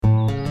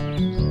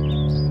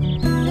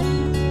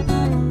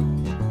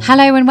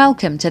Hello and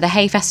welcome to the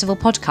Hey Festival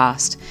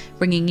podcast,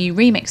 bringing you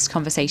remixed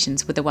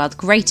conversations with the world's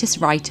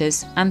greatest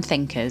writers and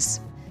thinkers.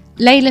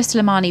 Leïla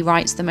Slimani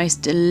writes the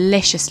most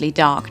deliciously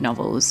dark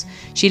novels.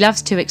 She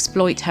loves to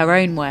exploit her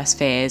own worst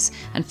fears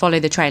and follow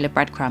the trail of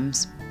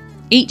breadcrumbs.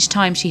 Each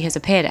time she has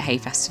appeared at Hey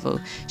Festival,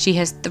 she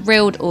has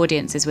thrilled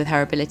audiences with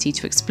her ability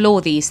to explore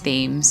these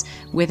themes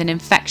with an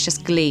infectious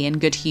glee and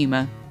good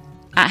humour.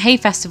 At Hey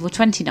Festival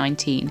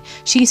 2019,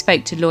 she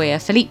spoke to lawyer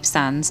Philippe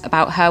Sands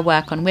about her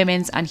work on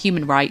women's and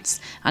human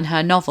rights and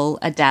her novel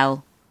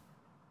Adele.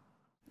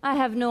 I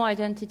have no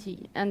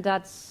identity, and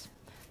that's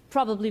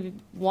probably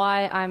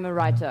why I'm a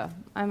writer.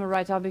 I'm a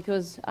writer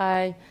because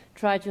I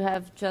try to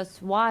have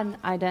just one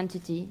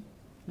identity,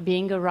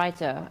 being a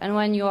writer. And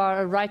when you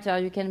are a writer,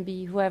 you can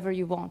be whoever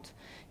you want.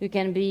 You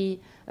can be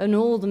an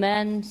old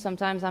man.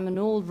 Sometimes I'm an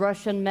old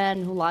Russian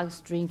man who likes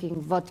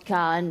drinking vodka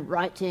and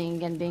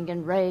writing and being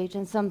enraged.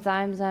 And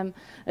sometimes I'm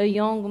a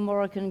young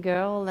Moroccan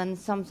girl. And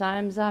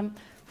sometimes I'm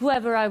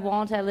whoever I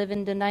want. I live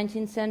in the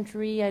 19th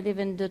century. I live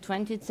in the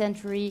 20th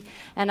century.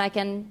 And I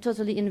can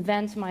totally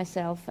invent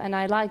myself. And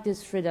I like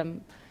this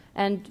freedom.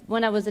 And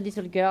when I was a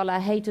little girl, I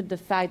hated the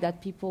fact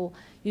that people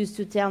used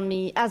to tell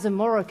me, as a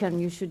Moroccan,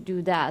 you should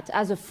do that.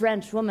 As a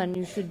French woman,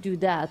 you should do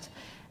that.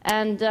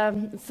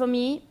 And for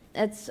me,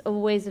 it's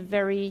always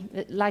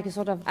like a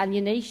sort of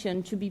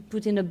alienation to be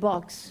put in a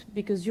box.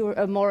 Because you're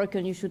a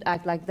Moroccan, you should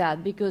act like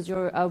that. Because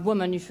you're a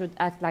woman, you should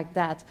act like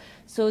that.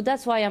 So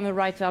that's why I'm a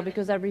writer,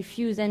 because I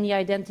refuse any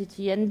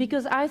identity. And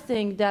because I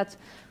think that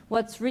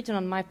what's written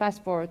on my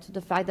passport,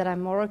 the fact that I'm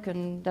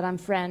Moroccan, that I'm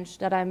French,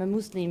 that I'm a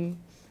Muslim,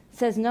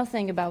 says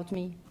nothing about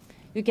me.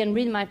 You can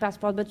read my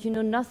passport, but you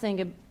know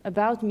nothing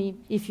about me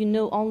if you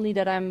know only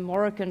that I'm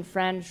Moroccan,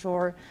 French,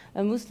 or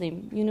a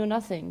Muslim. You know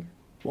nothing.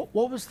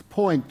 What was the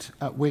point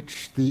at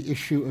which the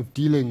issue of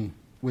dealing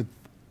with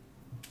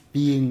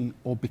being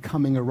or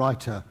becoming a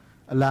writer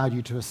allowed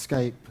you to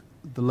escape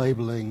the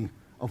labeling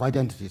of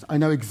identities? I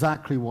know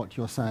exactly what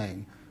you're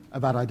saying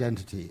about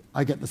identity.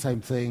 I get the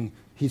same thing.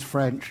 He's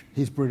French,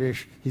 he's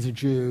British, he's a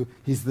Jew,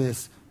 he's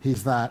this,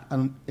 he's that,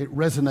 and it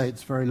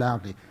resonates very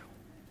loudly.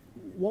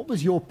 What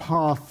was your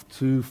path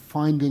to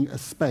finding a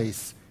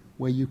space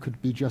where you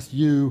could be just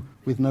you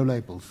with no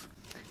labels?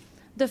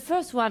 The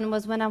first one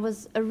was when I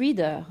was a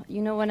reader.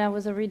 You know, when I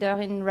was a reader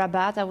in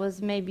Rabat, I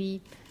was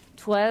maybe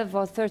 12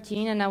 or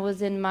 13, and I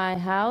was in my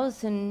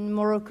house in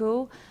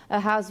Morocco, a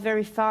house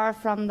very far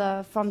from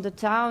the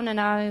town, and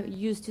I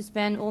used to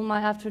spend all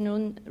my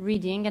afternoon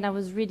reading, and I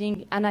was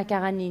reading Anna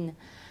Karenine.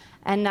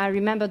 And I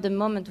remember the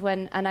moment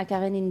when Anna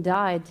Karenine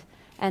died,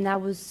 and I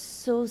was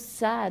so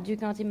sad. You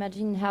can't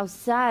imagine how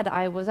sad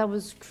I was. I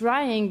was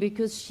crying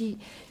because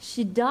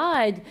she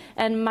died,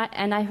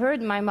 and I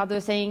heard my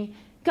mother saying,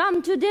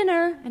 "Come to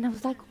dinner." And I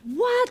was like,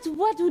 what?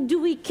 What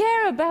do we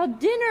care about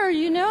dinner,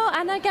 you know?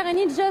 Anna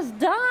Karenine just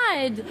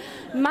died.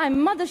 My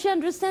mother, she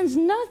understands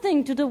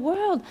nothing to the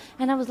world.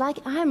 And I was like,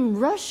 I'm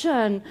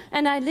Russian,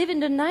 and I live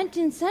in the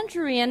 19th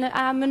century, and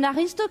I'm an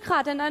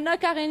aristocrat, and Anna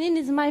Karenine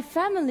is my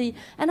family.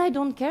 And I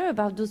don't care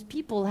about those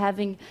people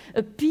having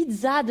a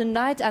pizza the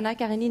night Anna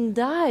Karenine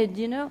died,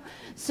 you know?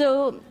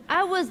 So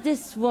I was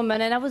this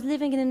woman, and I was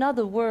living in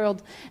another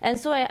world. And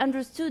so I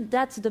understood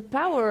that's the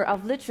power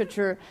of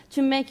literature,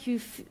 to make you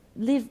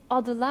live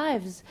other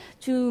lives,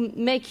 to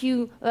make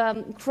you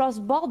cross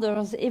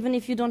borders. Even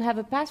if you don't have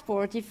a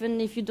passport, even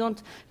if you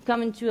don't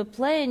come into a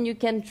plane, you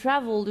can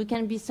travel, you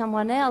can be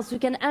someone else, you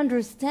can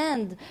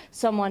understand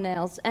someone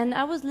else. And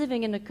I was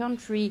living in a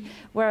country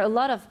where a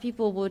lot of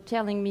people were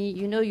telling me,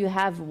 you know, you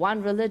have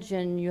one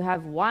religion, you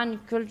have one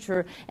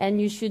culture,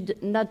 and you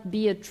should not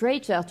be a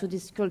traitor to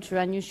this culture,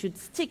 and you should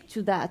stick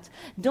to that.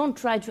 Don't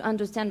try to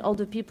understand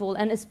other people,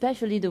 and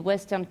especially the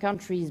Western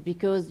countries,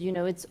 because, you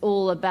know, it's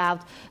all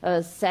about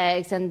sex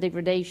and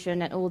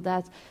degradation and all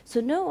that.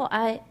 So no,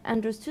 I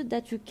understood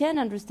that you can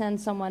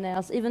understand someone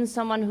else, even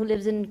someone who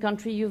lives in a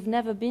country you've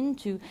never been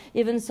to,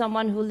 even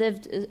someone who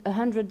lived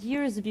 100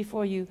 years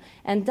before you.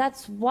 And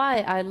that's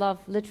why I love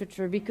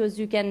literature, because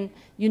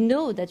you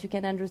know that you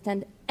can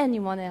understand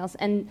anyone else.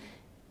 And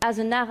as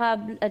a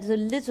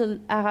little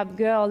Arab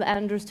girl, I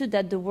understood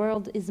that the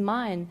world is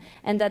mine,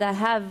 and that I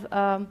have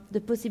the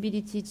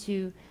possibility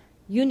to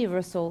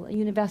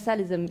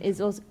universalism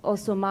is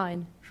also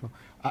mine. Sure.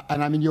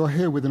 And I mean, you're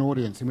here with an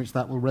audience in which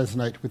that will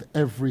resonate with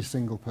every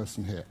single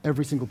person here.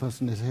 Every single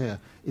person who's here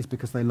is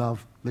because they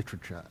love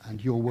literature,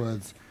 and your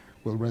words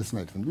will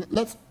resonate with them.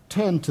 Let's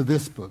turn to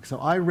this book. So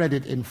I read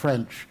it in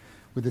French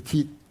with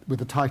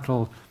the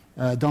title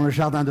Dans le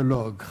Jardin de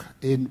l'Ogre,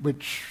 in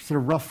which sort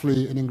of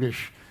roughly in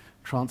English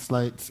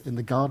translates In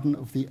the Garden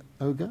of the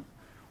Ogre.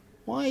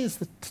 Why is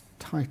the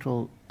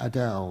title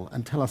Adele?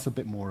 And tell us a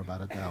bit more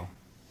about Adele.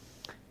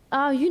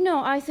 You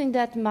know, I think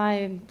that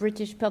my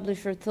British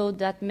publisher thought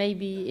that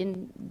maybe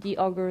In the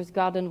Ogre's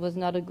Garden was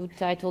not a good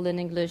title in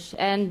English.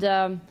 And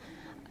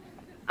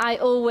I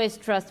always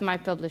trust my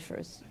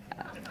publishers.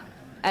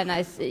 And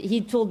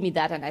he told me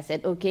that, and I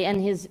said, okay.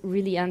 And he's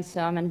really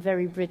handsome and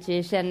very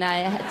British, and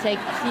I take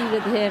tea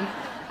with him.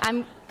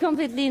 I'm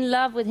completely in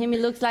love with him. He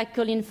looks like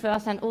Colin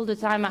Firth, and all the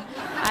time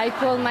I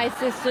call my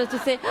sister to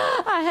say,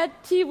 I had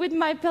tea with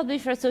my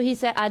publisher. So he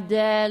said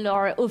Adele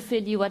or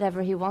Ophélie,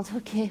 whatever he wants.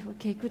 Okay,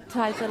 good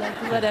title, like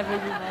whatever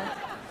you want.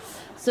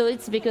 So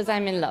it's because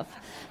I'm in love.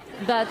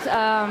 But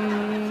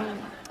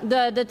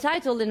the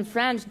title in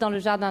French, Dans le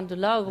Jardin de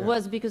l'Ogre,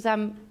 was because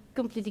I'm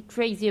completely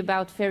crazy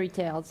about fairy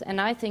tales, and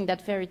I think that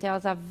fairy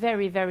tales are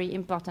very, very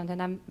important, and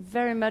I'm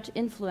very much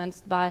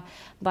influenced by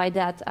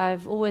that.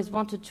 I've always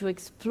wanted to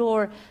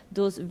explore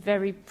those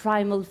very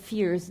primal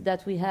fears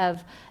that we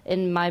have.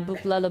 In my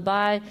book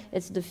Lullaby,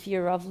 it's the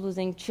fear of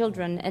losing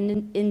children,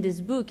 and in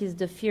this book is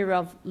the fear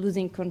of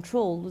losing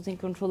control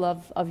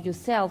of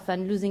yourself,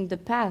 and losing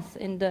the path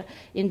in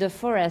the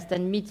forest,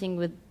 and meeting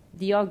with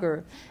the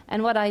ogre.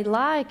 And what I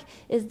like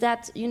is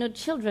that,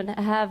 children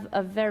have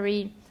a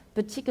very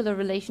particular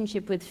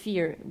relationship with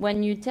fear.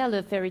 When you tell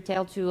a fairy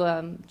tale to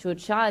a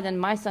child, and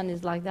my son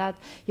is like that,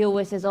 he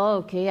always says, oh,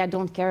 okay, I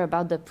don't care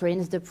about the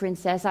prince, the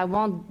princess, I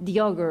want the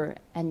ogre.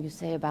 And you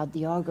say about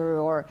the ogre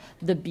or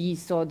the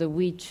beast or the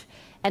witch.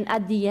 And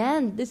at the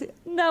end, they say,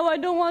 no, I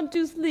don't want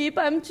to sleep,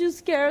 I'm too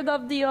scared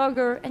of the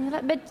ogre. And you're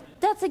like, but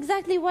that's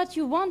exactly what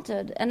you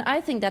wanted. And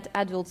I think that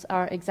adults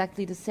are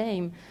exactly the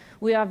same.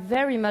 We are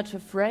very much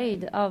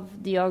afraid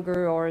of the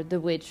ogre or the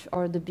witch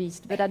or the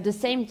beast, but at the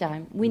same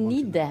time, we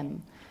need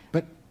them.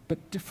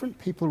 But different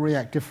people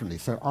react differently.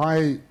 So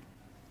I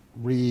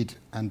read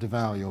and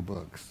devour your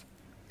books.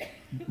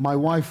 My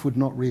wife would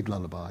not read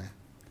Lullaby,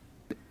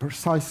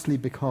 precisely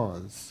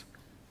because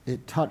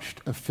it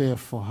touched a fear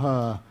for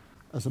her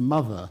as a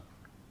mother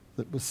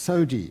that was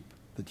so deep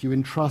that you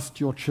entrust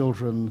your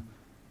children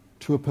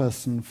to a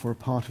person for a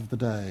part of the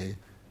day,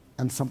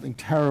 and something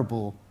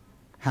terrible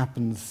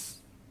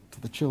happens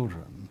to the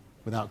children,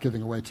 without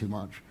giving away too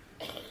much,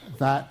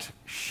 that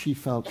she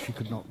felt she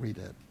could not read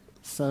it.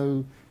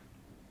 So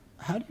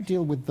how do you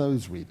deal with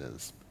those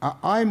readers?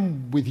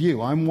 I'm with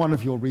you. I'm one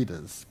of your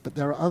readers, but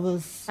there are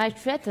others. I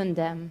threaten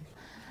them.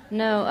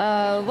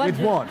 No. With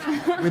what?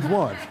 With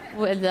what?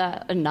 With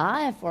a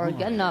knife or a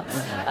gun. No.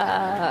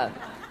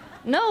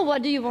 No.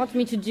 What do you want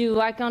me to do?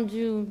 I can't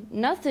do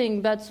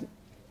nothing. But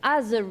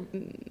as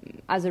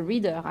a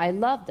reader, I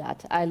love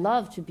that. I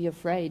love to be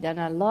afraid, and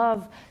I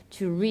love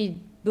to read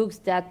books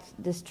that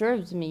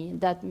disturbs me,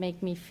 that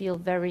make me feel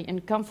very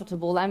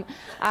uncomfortable.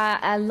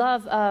 I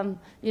love, a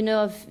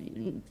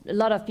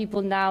lot of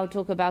people now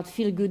talk about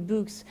feel-good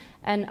books,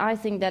 and I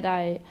think that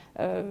I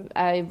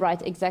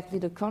write exactly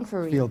the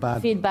contrary.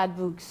 Feel-bad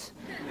books.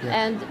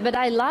 Yeah. But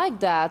I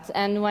like that,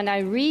 and when I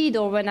read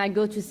or when I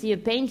go to see a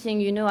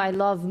painting, I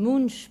love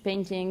Munch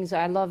paintings,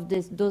 I love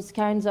those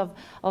kinds of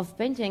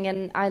painting,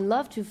 and I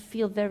love to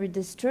feel very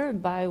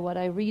disturbed by what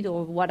I read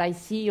or what I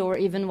see or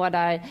even what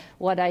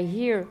I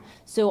hear.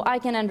 So I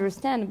can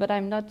understand, but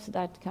I'm not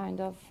that kind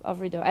of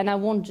reader, and I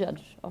won't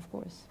judge, of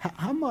course.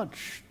 How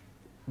much,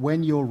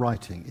 when you're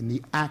writing, in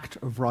the act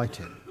of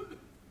writing,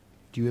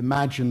 do you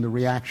imagine the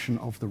reaction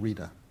of the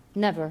reader?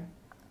 Never.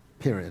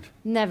 Period.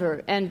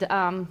 Never. And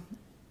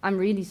I'm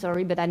really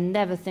sorry, but I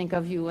never think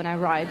of you when I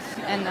write,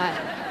 and I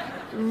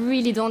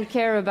really don't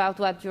care about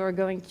what you're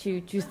going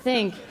to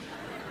think.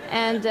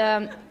 And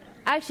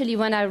actually,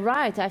 when I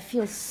write, I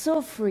feel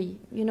so free.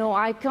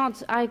 I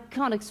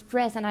can't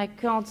express, and I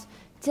can't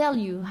tell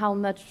you how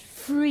much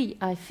free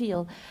I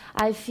feel.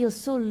 I feel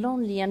so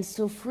lonely and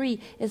so free.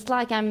 It's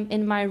like I'm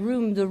in my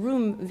room, the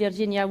room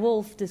Virginia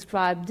Woolf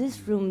described, this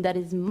room that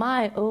is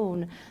my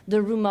own,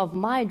 the room of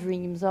my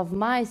dreams, of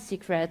my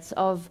secrets,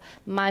 of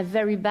my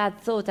very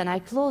bad thought. And I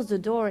close the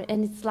door,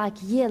 and it's like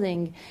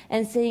yelling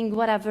and saying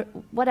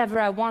whatever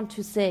I want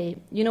to say.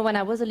 When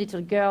I was a little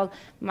girl,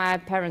 my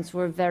parents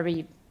were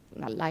very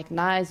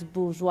nice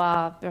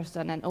bourgeois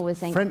person, and always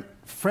saying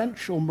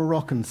French or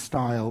Moroccan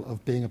style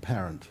of being a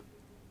parent.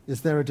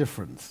 Is there a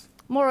difference?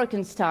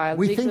 Moroccan style.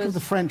 We think of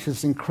the French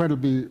as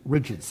incredibly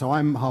rigid. So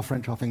I'm half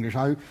French, half English.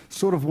 I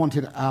sort of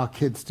wanted our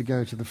kids to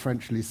go to the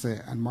French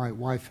lycée, and my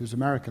wife, who's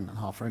American and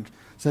half French,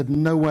 said,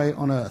 no way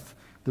on earth.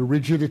 The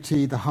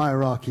rigidity, the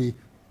hierarchy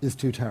is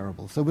too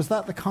terrible. So was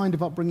that the kind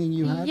of upbringing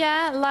you had?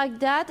 Yeah, like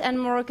that. And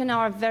Moroccan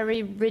are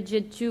very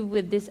rigid too,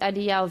 with this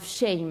idea of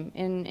shame.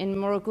 In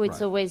Morocco,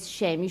 it's always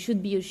shame. You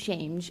should be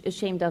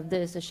ashamed of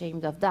this,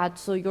 ashamed of that.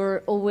 So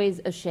you're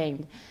always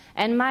ashamed.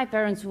 And my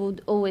parents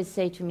would always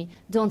say to me,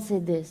 don't say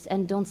this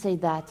and don't say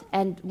that.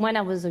 And when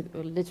I was a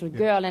little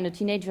girl and a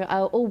teenager,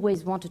 I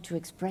always wanted to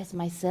express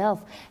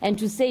myself and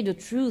to say the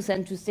truth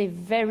and to say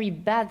very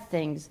bad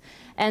things.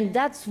 And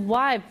that's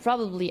why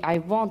probably I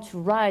want to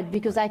write,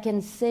 because I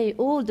can say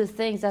all the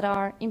things that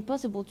are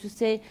impossible to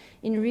say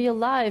in real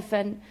life.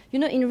 And,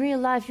 in real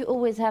life, you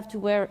always have to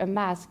wear a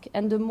mask.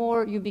 And the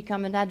more you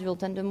become an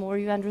adult and the more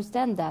you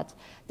understand that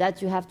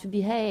you have to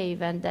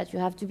behave and that you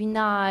have to be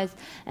nice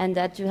and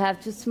that you have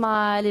to smile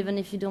even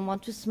if you don't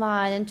want to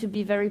smile, and to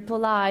be very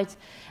polite.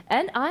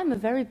 And I'm a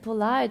very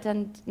polite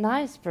and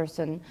nice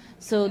person.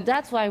 So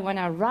that's why when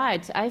I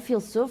write, I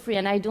feel so free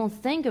and I don't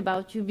think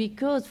about you,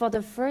 because for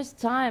the first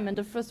time and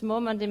the first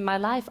moment in my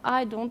life,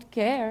 I don't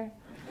care.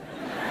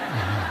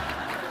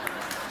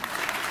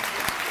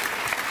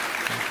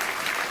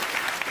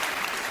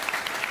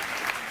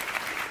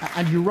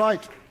 And you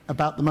write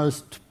about the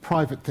most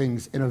private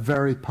things in a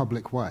very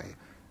public way.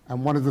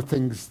 And one of the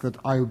things that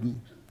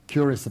I'm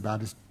curious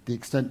about is the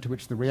extent to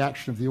which the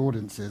reaction of the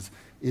audiences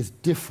is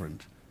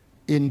different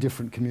in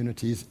different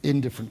communities,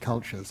 in different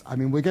cultures. I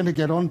mean, we're going to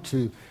get on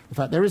to the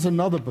fact there is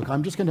another book.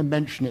 I'm just going to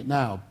mention it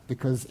now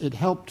because it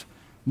helped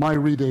my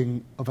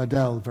reading of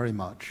Adele very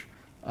much.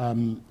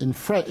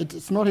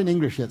 It's not in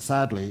English yet,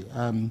 sadly.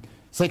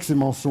 Sexe et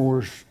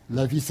mensonge,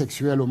 la vie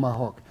sexuelle au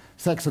Maroc.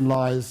 Sex and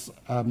Lies,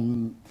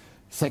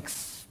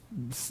 sex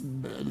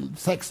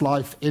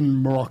life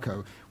in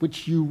Morocco,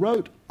 which you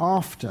wrote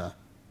after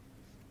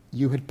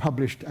you had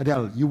published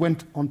Adele. You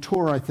went on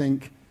tour, I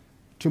think,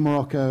 to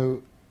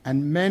Morocco,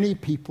 and many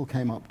people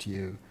came up to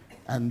you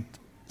and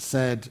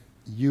said,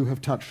 you have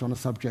touched on a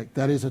subject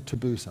that is a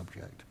taboo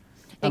subject.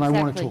 And Exactly.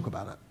 I want to talk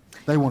about it.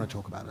 They want to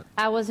talk about it.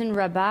 I was in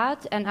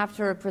Rabat, and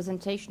after a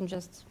presentation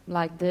just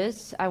like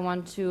this, I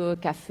went to a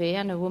cafe,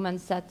 and a woman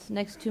sat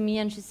next to me,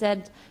 and she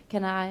said,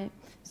 can I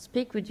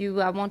speak with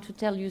you? I want to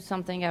tell you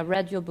something. I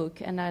read your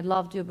book, and I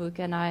loved your book,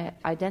 and I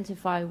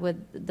identify with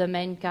the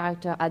main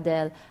character,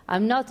 Adele.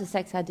 I'm not a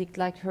sex addict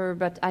like her,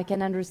 but I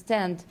can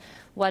understand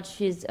what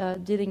she's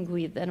dealing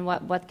with and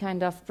what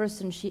kind of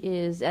person she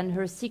is and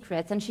her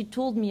secrets. And she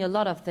told me a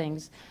lot of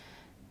things.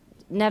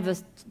 Never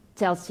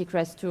tell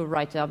secrets to a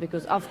writer,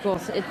 because of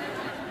course it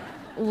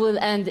will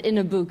end in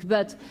a book.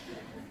 But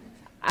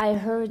I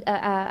heard,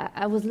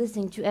 I was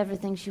listening to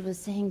everything she was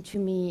saying to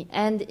me,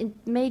 and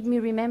it made me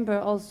remember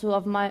also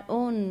of my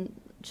own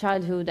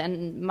childhood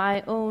and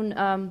my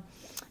own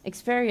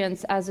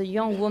experience as a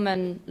young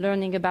woman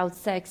learning about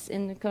sex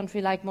in a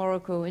country like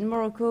Morocco. In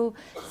Morocco,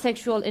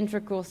 sexual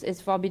intercourse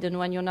is forbidden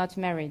when you're not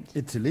married.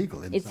 It's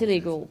illegal. It's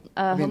illegal.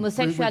 I mean,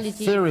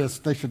 Homosexuality.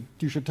 Serious.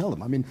 You should tell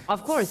them. I mean,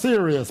 of course,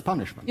 serious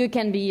punishment. You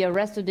can be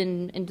arrested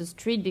in the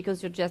street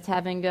because you're just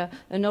having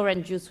an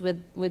orange juice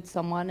with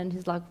someone, and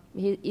he's like,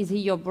 is he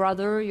your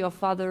brother, your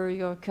father,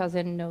 your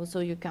cousin? No, so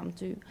you come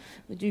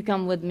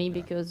with me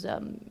because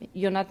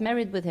you're not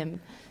married with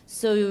him.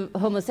 So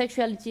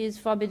homosexuality is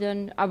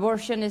forbidden.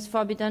 Abortion is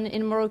forbidden.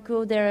 In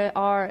Morocco, there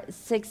are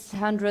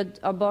 600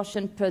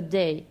 abortions per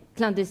day.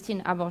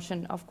 Clandestine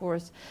abortion, of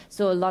course.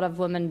 So a lot of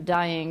women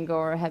dying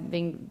or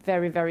having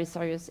very, very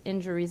serious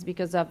injuries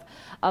because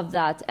of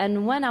that.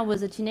 And when I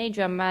was a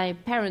teenager, my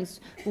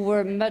parents, who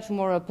were much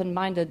more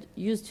open-minded,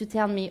 used to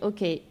tell me,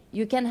 okay,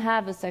 you can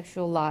have a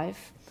sexual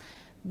life,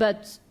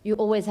 but you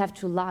always have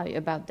to lie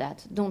about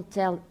that. Don't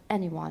tell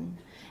anyone.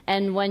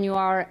 And when you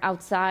are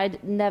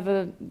outside,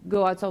 never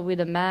go outside with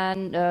a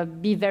man.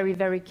 Be very,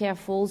 very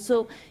careful.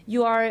 So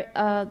you are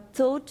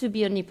taught to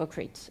be an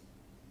hypocrite.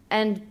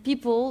 And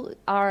people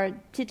are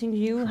teaching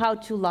you how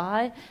to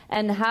lie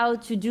and how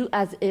to do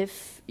as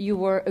if you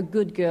were a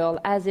good girl,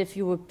 as if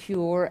you were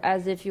pure,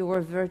 as if you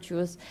were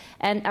virtuous.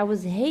 And I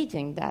was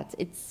hating that.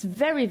 It's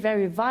very,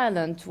 very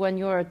violent when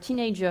you're a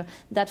teenager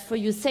that for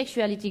you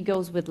sexuality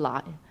goes with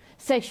lie.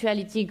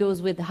 Sexuality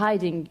goes with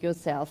hiding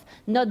yourself,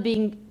 not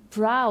being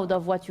proud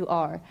of what you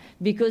are,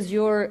 because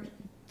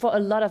for a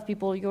lot of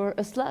people, you're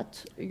a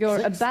slut,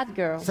 you're a bad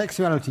girl.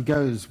 Sexuality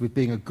goes with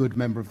being a good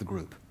member of the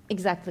group.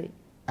 Exactly.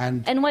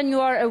 And when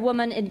you are a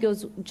woman, it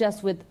goes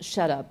just with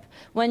shut up.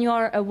 When you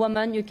are a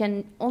woman, you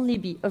can only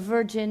be a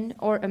virgin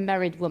or a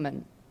married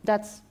woman.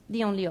 That's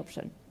the only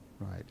option.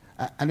 Right.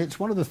 And it's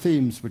one of the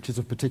themes which is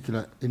of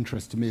particular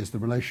interest to me is the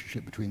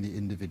relationship between the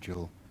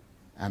individual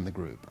and the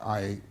group.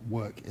 I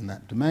work in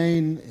that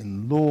domain,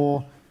 in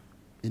law,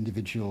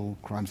 individual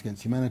crimes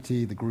against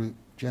humanity, the group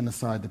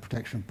genocide, the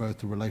protection of both,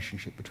 the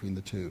relationship between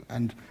the two.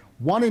 And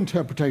one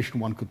interpretation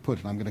one could put,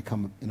 and I'm going to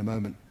come in a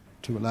moment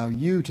to allow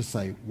you to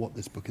say what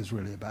this book is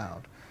really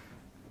about,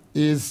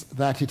 is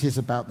that it is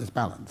about this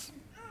balance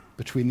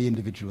between the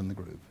individual and the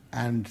group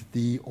and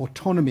the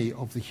autonomy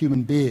of the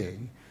human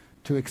being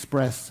to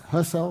express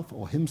herself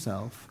or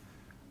himself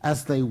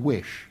as they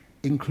wish,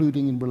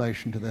 including in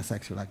relation to their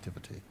sexual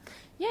activity.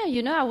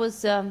 Yeah, I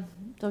was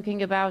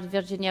talking about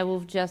Virginia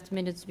Woolf just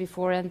minutes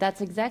before, and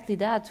that's exactly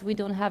that. We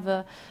don't have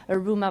a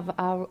room of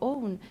our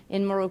own.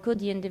 In Morocco,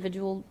 the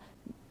individual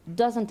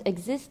doesn't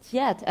exist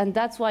yet, and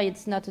that's why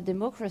it's not a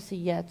democracy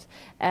yet.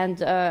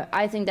 And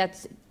I think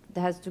that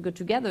has to go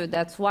together.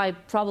 That's why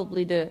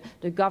probably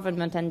the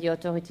government and the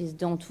authorities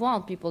don't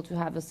want people to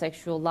have a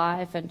sexual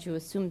life and to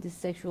assume this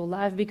sexual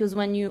life, because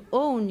when you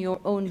own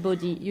your own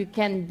body, you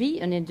can be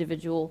an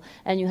individual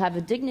and you have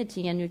a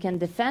dignity and you can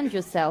defend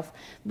yourself.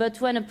 But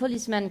when a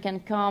policeman can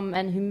come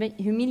and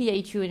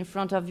humiliate you in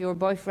front of your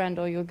boyfriend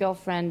or your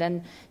girlfriend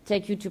and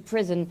take you to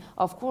prison,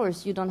 of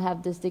course you don't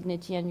have this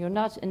dignity and you're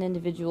not an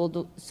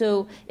individual.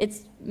 So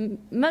it's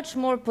much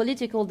more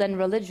political than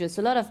religious.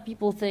 A lot of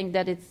people think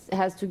that it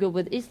has to go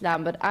with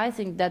Islam, but I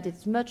think that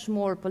it's much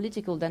more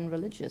political than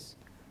religious.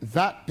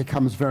 That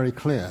becomes very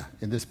clear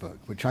in this book,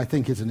 which I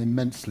think is an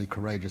immensely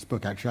courageous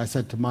book. Actually, I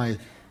said to my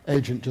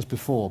agent just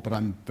before, but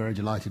I'm very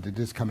delighted it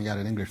is coming out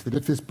in English, that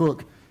if this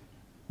book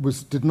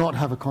did not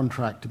have a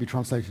contract to be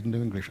translated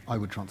into English, I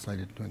would translate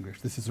it into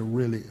English. This is a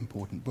really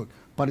important book,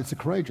 but it's a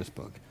courageous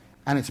book,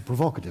 and it's a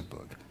provocative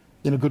book,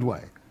 in a good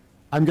way.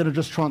 I'm going to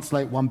just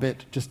translate one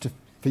bit just to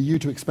for you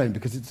to explain,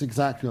 because it's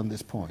exactly on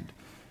this point.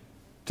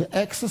 To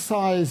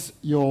exercise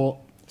your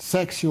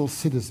sexual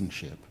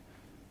citizenship,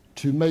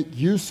 to make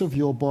use of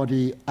your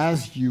body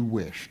as you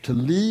wish, to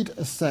lead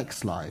a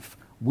sex life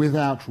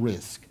without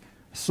risk,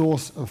 a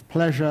source of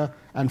pleasure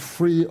and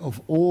free of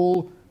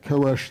all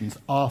coercions,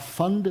 are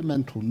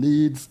fundamental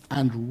needs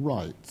and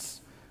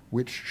rights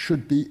which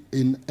should be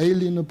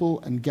inalienable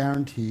and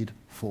guaranteed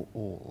for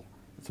all.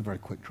 It's a very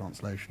quick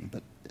translation,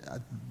 but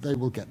they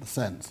will get the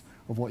sense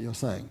of what you're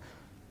saying.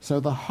 So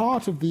the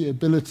heart of the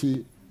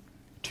ability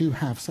to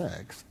have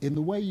sex in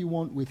the way you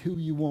want, with who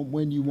you want,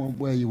 when you want,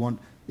 where you want,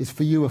 is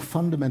for you a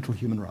fundamental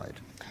human right.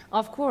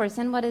 Of course,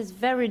 and what is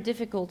very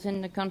difficult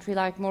in a country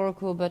like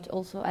Morocco, but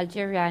also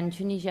Algeria and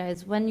Tunisia,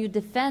 is when you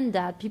defend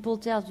that, people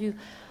tell you,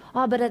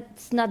 oh, but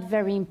it's not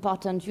very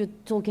important, you're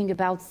talking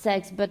about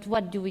sex, but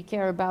what do we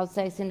care about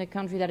sex in a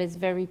country that is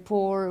very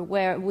poor,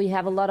 where we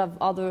have a lot of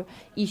other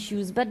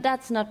issues? But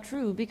that's not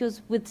true,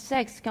 because with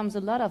sex comes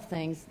a lot of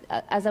things,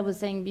 as I was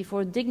saying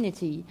before,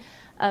 dignity,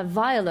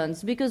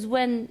 violence, because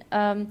when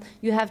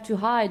you have to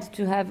hide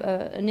to have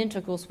an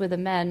intercourse with a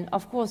man,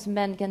 of course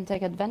men can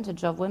take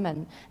advantage of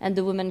women, and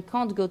the woman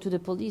can't go to the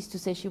police to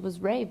say she was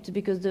raped,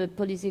 because the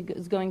police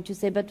is going to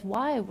say, but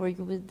why were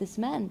you with this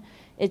man?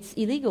 It's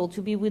illegal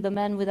to be with a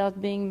man without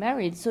being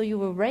married, so you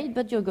were raped,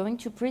 but you're going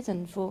to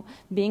prison for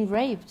being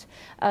raped.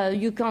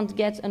 You can't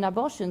get an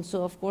abortion,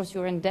 so of course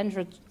you're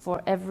endangered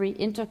for every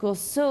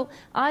intercourse. So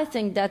I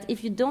think that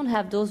if you don't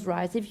have those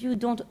rights, if you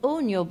don't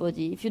own your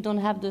body, if you don't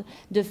have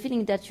the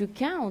feeling that you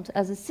count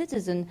as a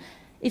citizen,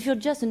 if you're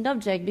just an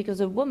object, because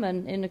a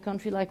woman in a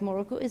country like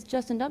Morocco is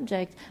just an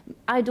object.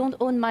 I don't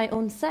own my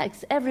own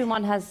sex.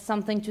 Everyone has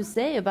something to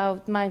say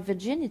about my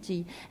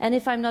virginity. And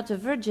if I'm not a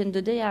virgin,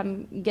 the day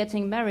I'm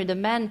getting married, a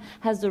man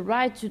has the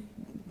right to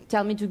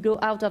tell me to go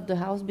out of the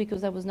house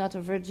because I was not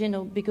a virgin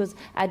or because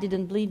I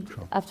didn't bleed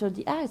after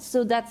the act.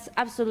 So that's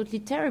absolutely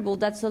terrible.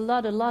 That's a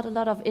lot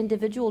of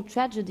individual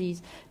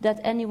tragedies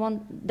that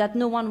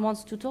no one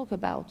wants to talk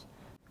about.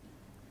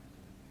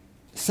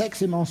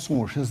 Sex et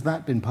Mensonge, has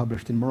that been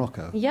published in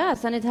Morocco?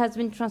 Yes, and it has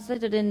been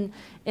translated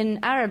in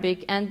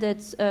Arabic, and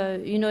it's,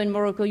 in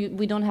Morocco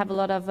we don't have a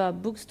lot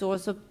of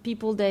bookstores, so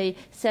people, they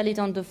sell it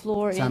on the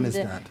floor.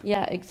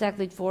 Yeah,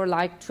 exactly, for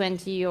like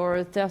 20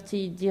 or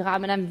 30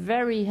 dirham, and I'm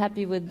very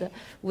happy with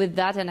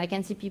that, and I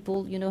can see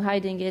people,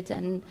 hiding it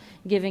and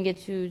giving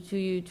it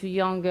to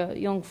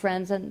young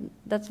friends, and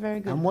that's very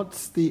good. And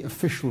what's the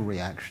official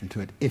reaction to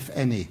it, if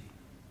any?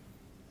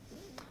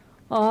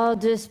 Oh,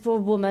 this poor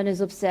woman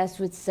is obsessed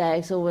with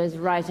sex, always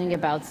writing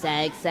about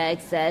sex.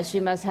 She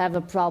must have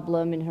a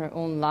problem in her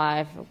own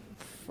life.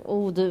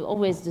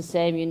 Always the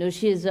same,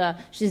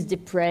 she's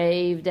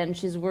depraved and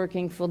she's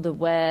working for the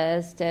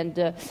West,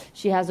 and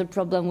she has a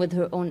problem with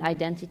her own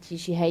identity.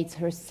 She hates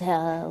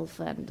herself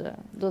and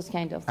those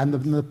kind of things.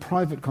 And the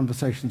private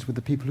conversations with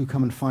the people who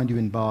come and find you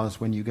in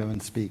bars when you go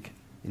and speak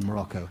in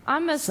Morocco. I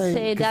must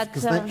say that...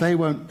 Because they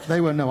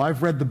won't know.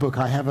 I've read the book.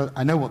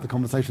 I know what the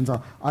conversations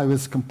are. I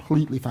was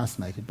completely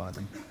fascinated by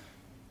them.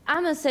 I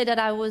must say that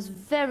I was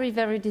very,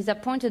 very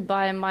disappointed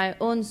by my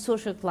own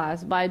social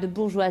class, by the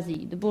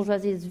bourgeoisie. The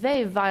bourgeoisie is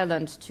very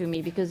violent to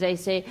me because they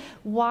say,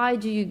 why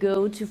do you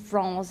go to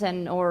France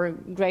or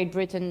Great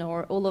Britain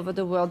or all over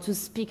the world to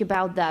speak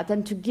about that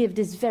and to give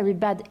this very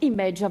bad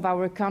image of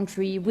our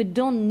country? We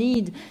don't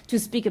need to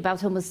speak about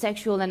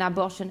homosexual and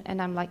abortion.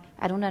 And I'm like,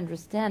 I don't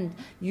understand.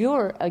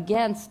 You're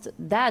against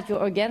that.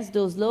 You're against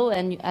those laws,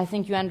 and I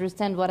think you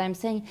understand what I'm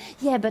saying.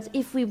 Yeah, but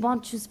if we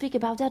want to speak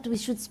about that, we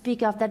should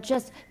speak of that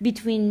just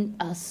between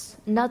us,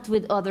 not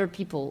with other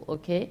people,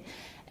 okay?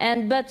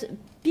 But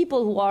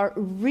people who are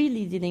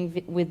really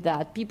dealing with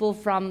that, people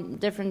from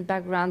different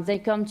backgrounds, they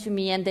come to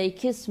me and they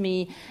kiss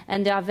me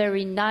and they are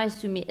very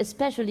nice to me,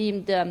 especially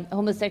in the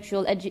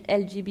homosexual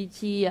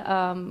LGBT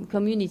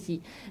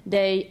community.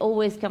 They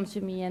always come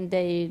to me and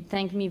they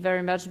thank me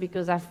very much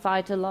because I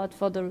fight a lot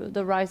for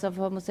the rights of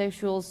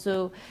homosexuals.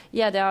 So,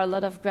 yeah, there are a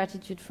lot of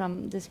gratitude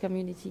from this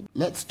community.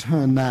 Let's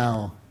turn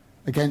now,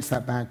 against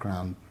that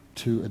background,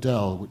 to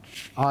Adele,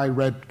 which I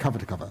read cover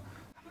to cover.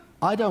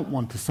 I don't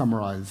want to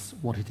summarize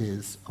what it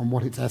is and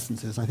what its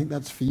essence is. I think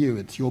that's for you.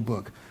 It's your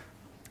book.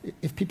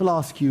 If people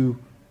ask you,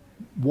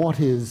 what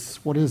is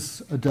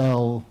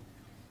Adele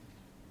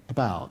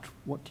about,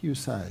 what do you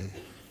say?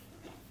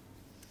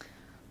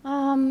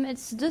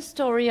 It's the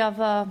story of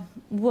a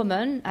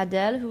woman,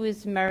 Adele, who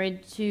is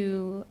married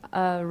to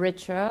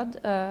Richard,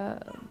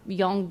 a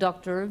young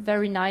doctor,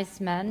 very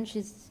nice man.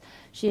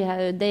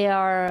 They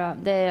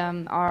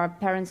are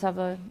parents of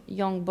a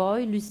young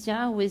boy,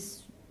 Lucien, who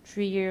is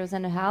 3 years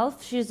and a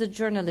half. She's a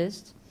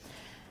journalist,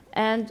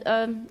 and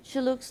she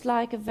looks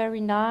like a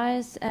very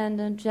nice and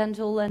a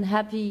gentle and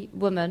happy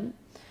woman,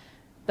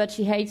 but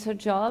she hates her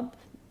job,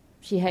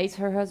 she hates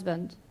her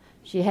husband,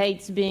 she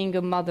hates being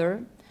a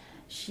mother.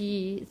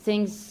 She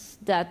thinks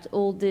that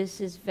all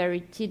this is very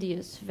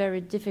tedious,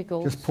 very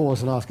difficult. Just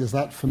pause and ask, is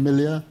that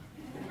familiar?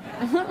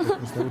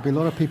 There'll be a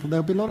lot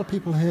of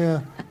people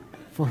here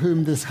for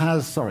whom this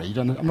has... Sorry,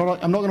 I'm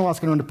not going to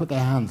ask anyone to put their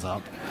hands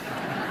up.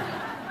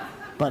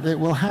 but it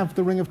will have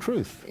the ring of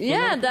truth.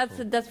 Yeah,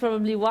 that's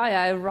probably why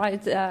I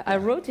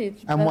wrote it.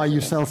 And why you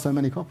sell so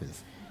many copies.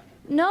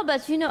 No,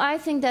 but I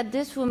think that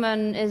this woman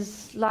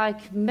is like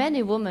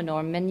many women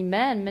or many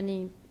men,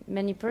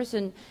 many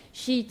person.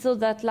 She thought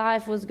that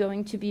life was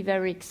going to be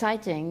very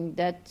exciting,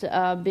 that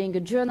being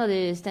a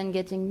journalist and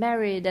getting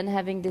married and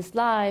having this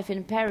life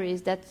in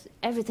Paris, that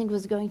everything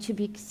was going to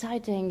be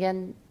exciting,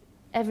 and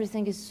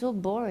everything is so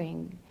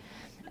boring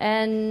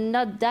and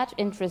not that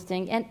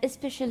interesting, and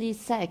especially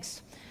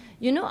sex.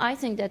 I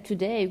think that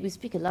today we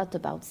speak a lot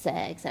about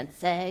sex,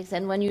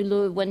 and when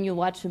you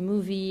watch a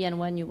movie and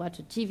when you watch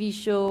a TV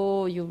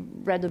show, you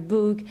read a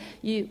book,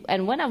 and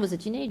when I was a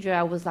teenager,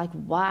 I was like,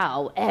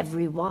 wow,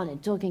 everyone is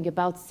talking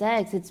about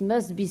sex. It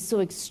must be so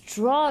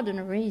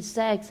extraordinary,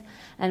 sex.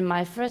 And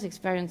my first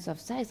experience of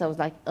sex, I was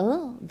like,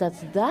 oh,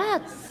 that's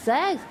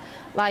sex?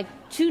 Like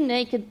two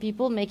naked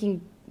people making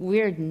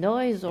weird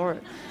noise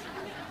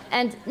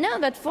And no,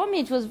 but for me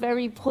it was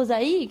very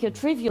prosaic,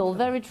 trivial,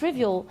 very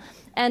trivial.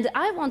 And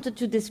I wanted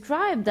to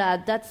describe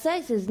that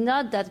sex is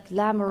not that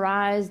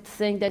glamorized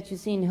thing that you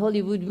see in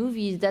Hollywood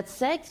movies, that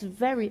sex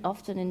very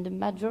often, in the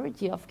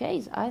majority of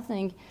cases, I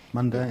think...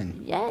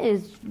 Mundane. Yeah,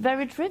 it's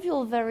very trivial,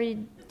 very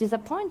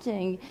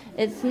disappointing.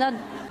 It's not...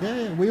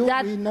 Yeah, we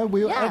know.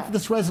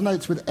 This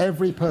resonates with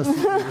every person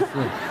in this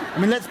room. I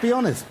mean, let's be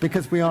honest,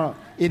 because we are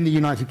in the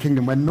United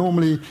Kingdom, where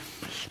normally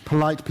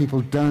polite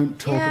people don't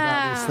talk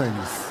about these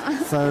things.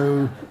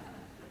 So...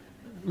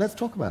 let's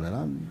talk about it.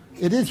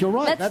 It is, you're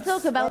right. Let's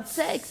talk about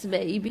sex,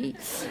 baby.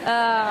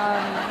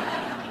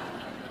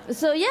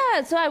 So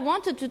I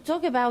wanted to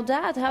talk about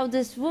that, how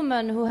this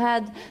woman who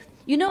had,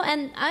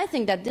 and I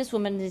think that this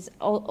woman is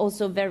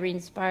also very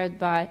inspired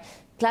by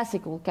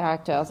classical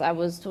characters. I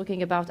was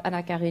talking about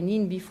Anna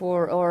Karenine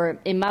before, or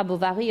Emma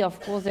Bovary. Of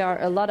course, there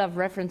are a lot of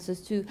references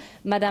to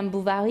Madame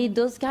Bovary,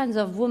 those kinds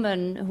of women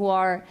who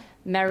are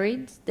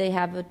married, they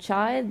have a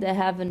child, they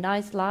have a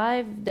nice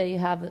life, they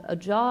have a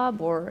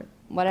job or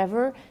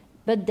whatever,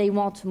 but they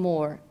want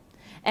more.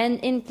 And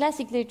in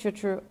classic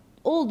literature,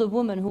 all the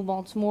women who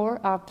want more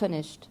are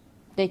punished.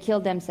 They kill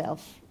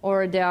themselves,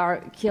 or they are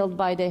killed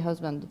by their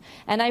husband.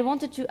 And I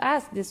wanted to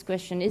ask this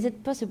question: is it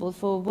possible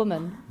for a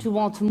woman to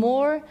want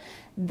more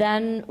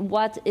than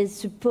what is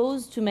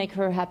supposed to make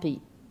her happy?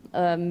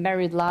 A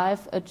married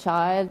life, a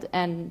child,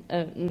 and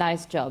a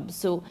nice job.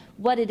 So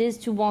what it is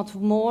to want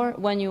more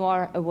when you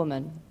are a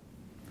woman.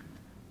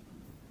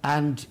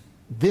 And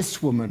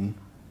this woman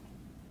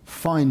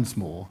finds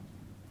more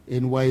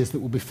in ways that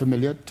will be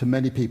familiar to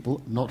many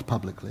people, not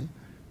publicly.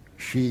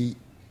 She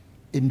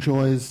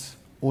enjoys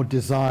or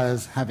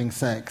desires having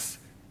sex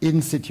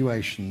in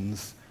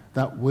situations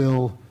that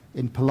will,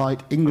 in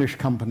polite English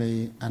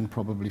company and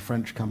probably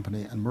French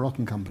company and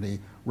Moroccan company,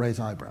 raise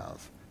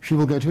eyebrows. She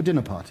will go to a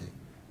dinner party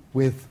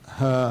with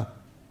her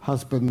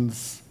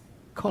husband's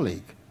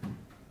colleague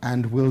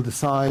and will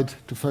decide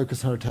to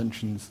focus her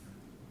attentions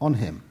on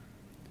him.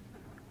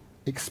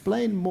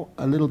 Explain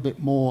a little bit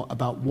more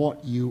about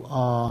what you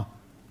are...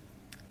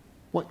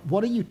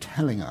 What are you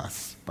telling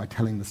us by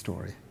telling the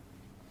story?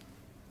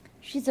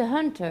 She's a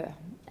hunter,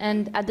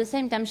 and at the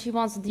same time she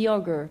wants the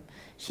ogre.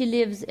 She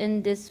lives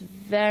in this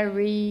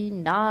very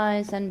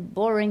nice and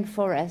boring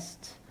forest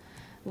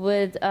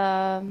with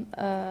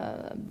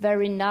a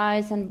very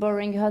nice and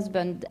boring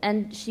husband,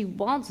 and she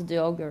wants the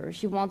ogre,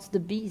 she wants the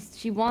beast,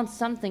 she wants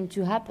something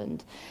to happen.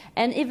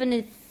 And even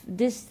if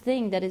this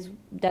thing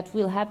that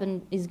will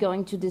happen is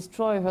going to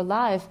destroy her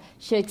life,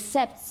 she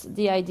accepts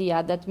the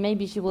idea that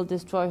maybe she will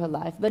destroy her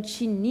life, but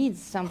she needs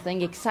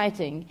something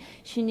exciting.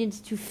 She needs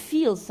to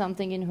feel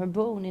something in her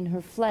bone, in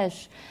her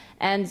flesh,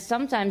 and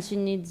sometimes she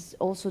needs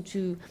also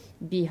to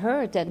be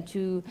hurt and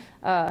to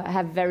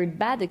have very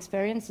bad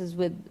experiences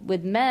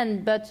with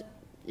men, but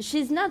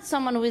she's not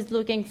someone who is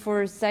looking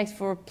for sex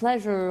for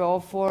pleasure or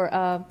for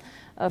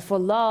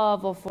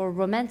love or for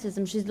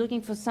romanticism. She's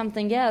looking for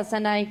something else,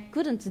 and I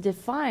couldn't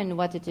define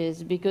what it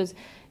is because,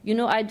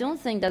 I don't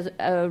think that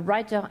a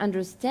writer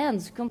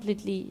understands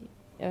completely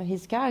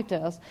his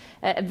characters.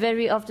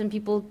 Very often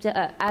people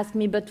ask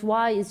me, but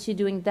why is she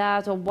doing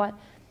that, or what?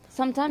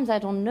 Sometimes I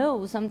don't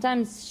know.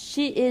 Sometimes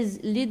she is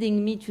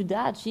leading me to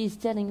that. She is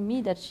telling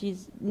me that she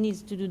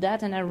needs to do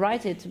that, and I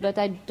write it, but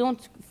I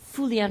don't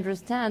fully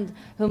understand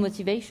her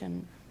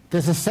motivation.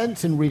 There's a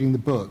sense in reading the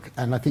book,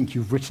 and I think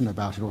you've written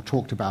about it or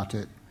talked about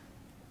it,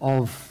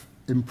 of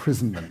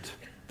imprisonment,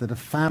 that a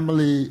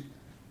family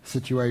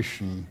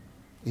situation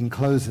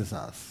encloses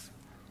us.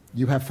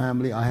 You have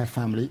family, I have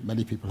family,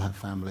 many people have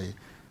family,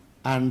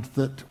 and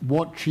that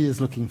what she is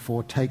looking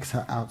for takes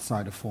her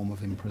outside a form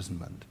of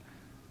imprisonment.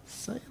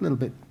 Say a little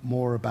bit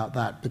more about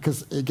that,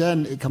 because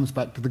again, it comes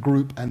back to the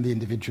group and the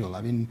individual.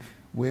 I mean,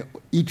 we're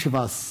each of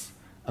us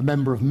a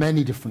member of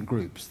many different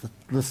groups.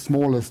 The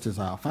smallest is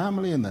our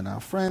family, and then our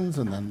friends,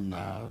 and then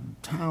our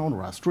town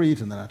or our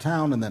street, and then our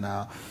town, and then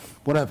our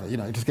whatever.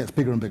 It just gets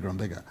bigger and bigger and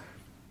bigger.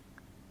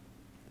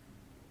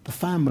 The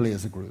family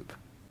as a group,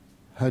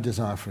 her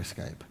desire for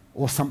escape,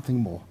 or something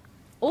more.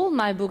 all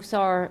my books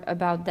are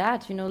about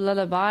that. You know,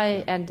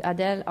 Lullaby and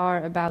Adele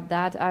are about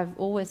that. I've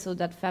always thought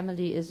that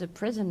family is a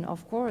prison,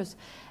 of course,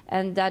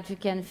 and that you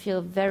can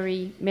feel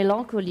very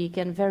melancholic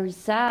and very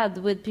sad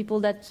with people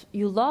that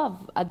you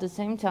love at the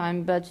same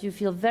time, but you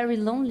feel very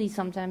lonely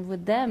sometimes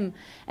with them,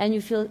 and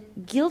you feel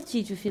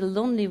guilty to feel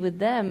lonely with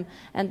them,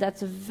 and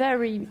that's a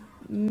very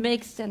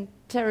mixed and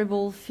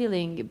terrible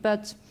feeling.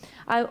 But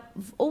I've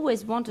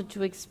always wanted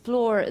to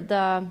explore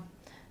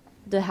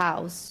the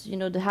house, you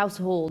know, the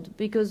household,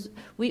 because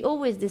we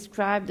always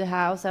describe the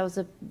house as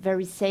a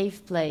very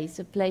safe place,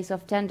 a place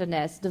of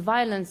tenderness. The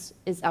violence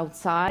is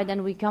outside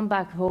and we come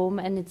back home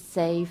and it's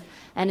safe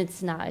and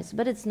it's nice.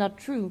 But it's not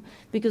true,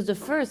 because the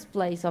first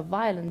place of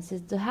violence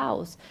is the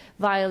house.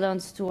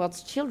 Violence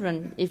towards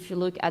children, if you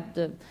look at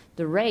the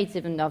rates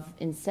even of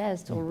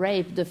incest or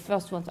rape, the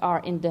first ones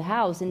are in the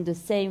house, in the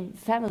same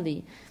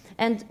family.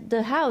 And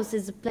the house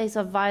is a place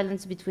of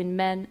violence between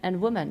men and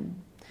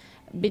women,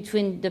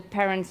 between the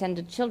parents and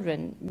the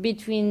children,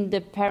 between the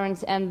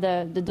parents and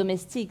the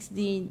domestiques,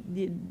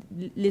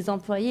 les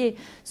employés.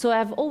 So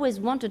I've always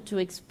wanted to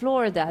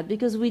explore that,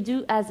 because we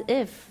do as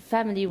if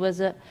family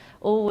was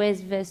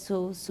always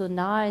so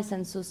nice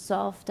and so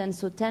soft and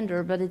so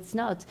tender, but it's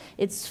not.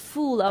 It's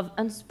full of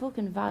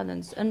unspoken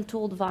violence,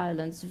 untold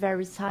violence,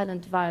 very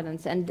silent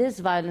violence, and this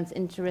violence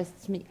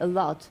interests me a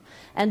lot.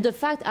 And the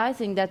fact, I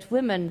think, that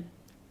women,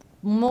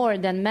 more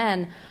than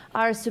men,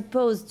 are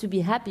supposed to be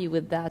happy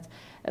with that.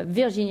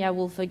 Virginia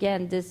Woolf,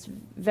 again, this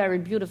very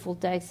beautiful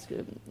text,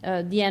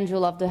 The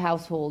Angel of the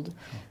Household.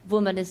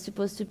 Woman is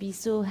supposed to be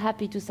so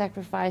happy to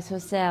sacrifice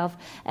herself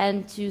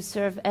and to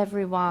serve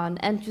everyone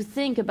and to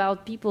think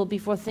about people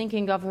before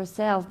thinking of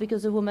herself,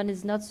 because a woman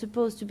is not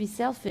supposed to be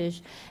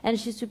selfish, and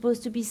she's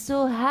supposed to be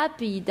so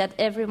happy that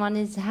everyone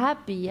is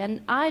happy,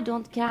 and I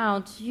don't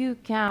count, you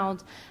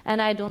count,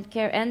 and I don't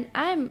care. And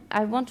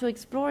I want to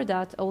explore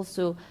that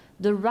also,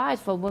 the right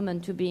for women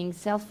to being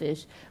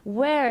selfish.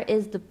 Where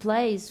is the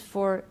place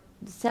for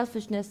the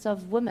selfishness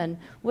of women?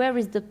 Where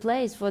is the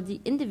place for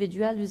the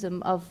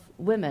individualism of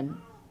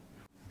women?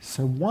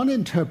 So one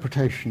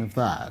interpretation of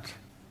that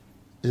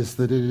is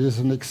that it is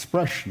an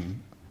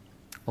expression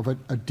of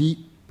a deep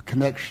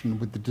connection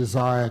with the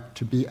desire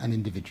to be an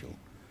individual.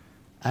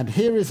 And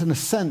here is, in a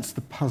sense,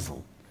 the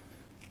puzzle.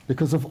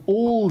 Because of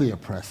all the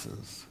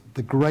oppressors,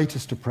 the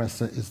greatest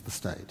oppressor is the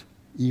state,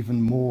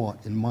 even more,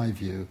 in my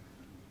view,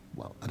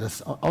 well,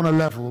 on a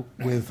level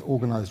with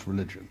organized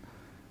religion.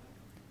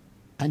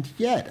 And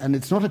yet, and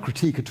it's not a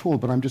critique at all,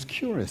 but I'm just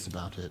curious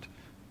about it,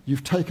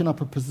 you've taken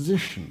up a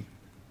position,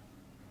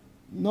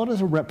 not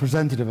as a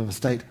representative of a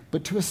state,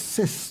 but to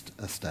assist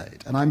a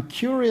state. And I'm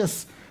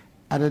curious,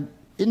 at an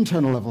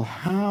internal level,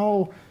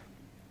 how,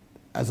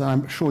 as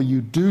I'm sure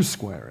you do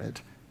square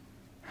it,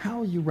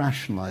 how you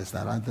rationalize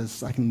that. I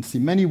can see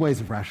many ways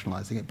of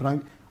rationalizing it,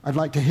 but I'd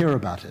like to hear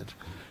about it.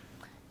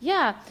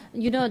 Yeah,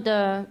 you know,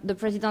 the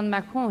President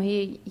Macron,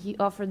 he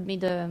offered me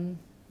the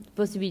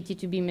possibility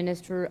to be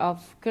Minister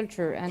of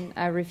Culture, and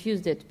I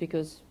refused it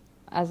because,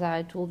 as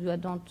I told you,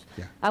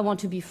 I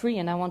want to be free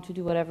and I want to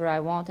do whatever I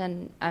want,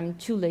 and I'm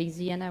too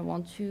lazy and I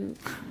want to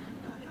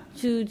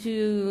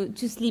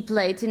sleep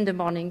late in the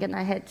morning, and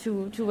I had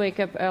to wake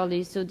up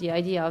early. So the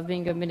idea of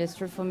being a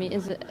minister for me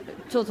is a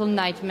total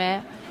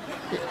nightmare.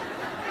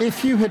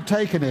 If you had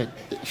taken it,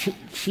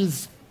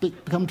 she's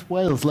come to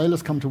Wales.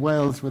 Leïla's come to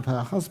Wales with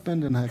her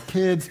husband and her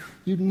kids.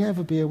 You'd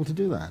never be able to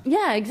do that.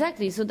 Yeah,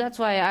 exactly. So that's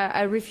why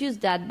I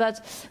refused that. But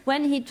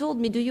when he told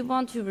me, do you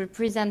want to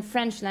represent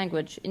French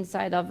language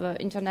inside of an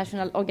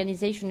international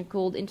organization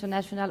called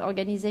International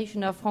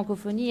Organization of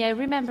Francophonie, I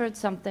remembered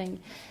something.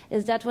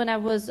 Is that when I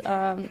was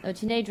a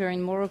teenager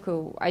in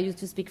Morocco, I used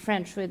to speak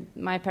French with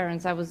my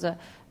parents. I was a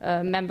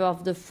member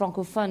of the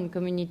Francophone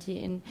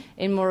community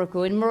in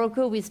Morocco. In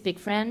Morocco, we speak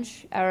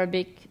French,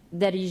 Arabic,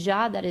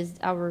 Darija, that is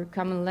our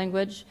common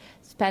language,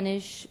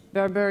 Spanish,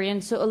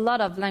 Berberian, so a lot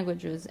of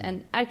languages.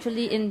 And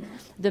actually, in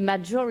the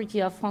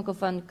majority of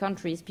Francophone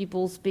countries,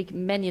 people speak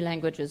many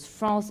languages.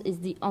 France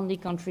is the only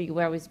country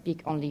where we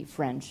speak only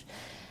French.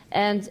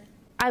 And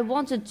I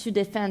wanted to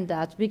defend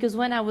that, because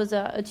when I was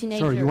a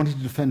teenager... Sorry, you wanted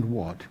to defend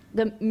what?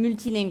 The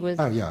multilingualism.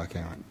 Oh, yeah,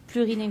 okay, right.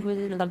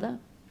 Plurilingualism.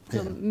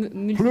 So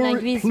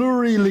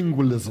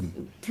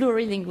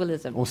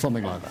Plurilingualism. Or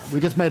something like that. We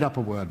just made up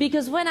a word.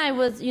 Because when I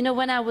was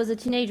a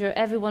teenager,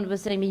 everyone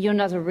was telling me, you're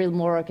not a real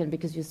Moroccan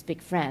because you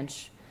speak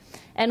French.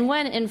 And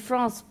when in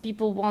France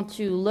people want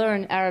to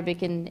learn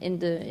Arabic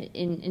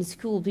in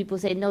school, people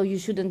say, no, you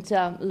shouldn't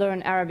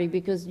learn Arabic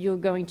because you're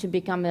going to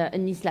become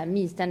an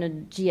Islamist and a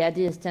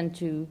jihadist and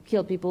to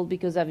kill people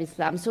because of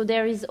Islam. So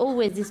there is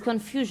always this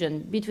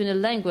confusion between a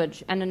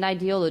language and an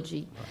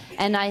ideology.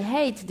 And I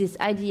hate this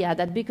idea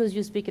that because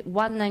you speak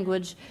one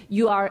language,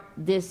 you are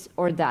this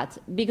or that.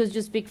 Because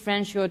you speak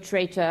French, you're a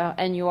traitor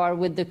and you are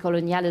with the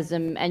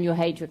colonialism and you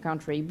hate your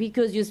country.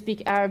 Because you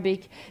speak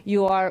Arabic,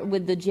 you are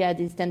with the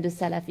jihadists and the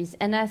Salafis.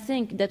 And I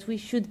think that we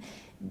should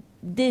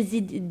Yeah.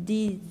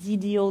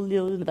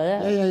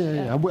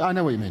 I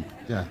know what you mean.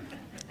 Yeah.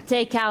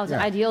 take out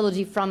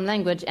ideology from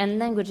language, and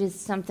language is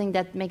something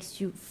that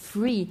makes you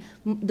free.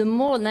 The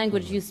more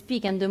language you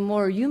speak and the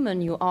more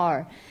human you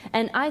are.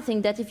 And I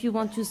think that if you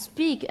want to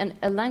speak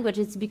a language,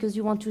 it's because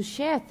you want to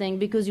share things,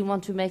 because you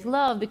want to make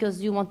love,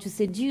 because you want to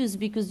seduce,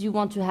 because you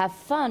want to have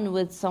fun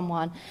with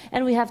someone.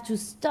 And we have to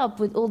stop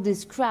with all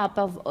this crap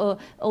of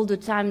all the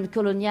time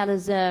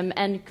colonialism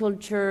and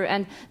culture,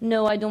 and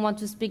no, I don't want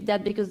to speak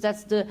that because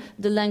that's the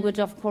language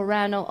of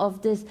Quran or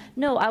of this.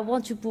 No, I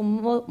want to put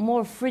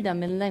more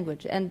freedom in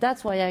language, and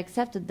that's why I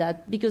accepted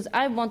that, because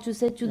I want to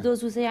say to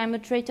those who say I'm a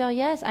traitor,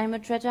 yes, I'm a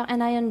traitor,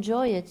 and I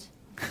enjoy it.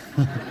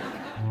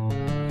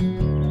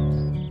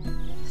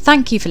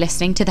 Thank you for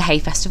listening to the Hay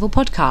Festival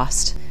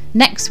podcast.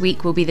 Next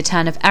week will be the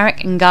turn of Eric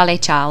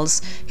Ngale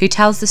Charles, who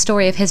tells the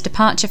story of his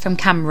departure from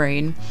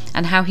Cameroon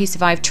and how he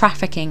survived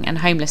trafficking and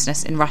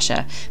homelessness in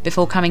Russia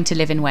before coming to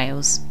live in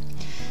Wales.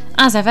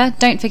 As ever,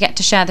 don't forget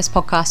to share this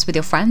podcast with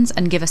your friends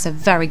and give us a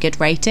very good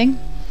rating.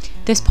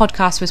 This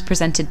podcast was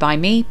presented by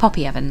me,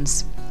 Poppy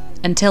Evans.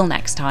 Until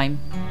next time.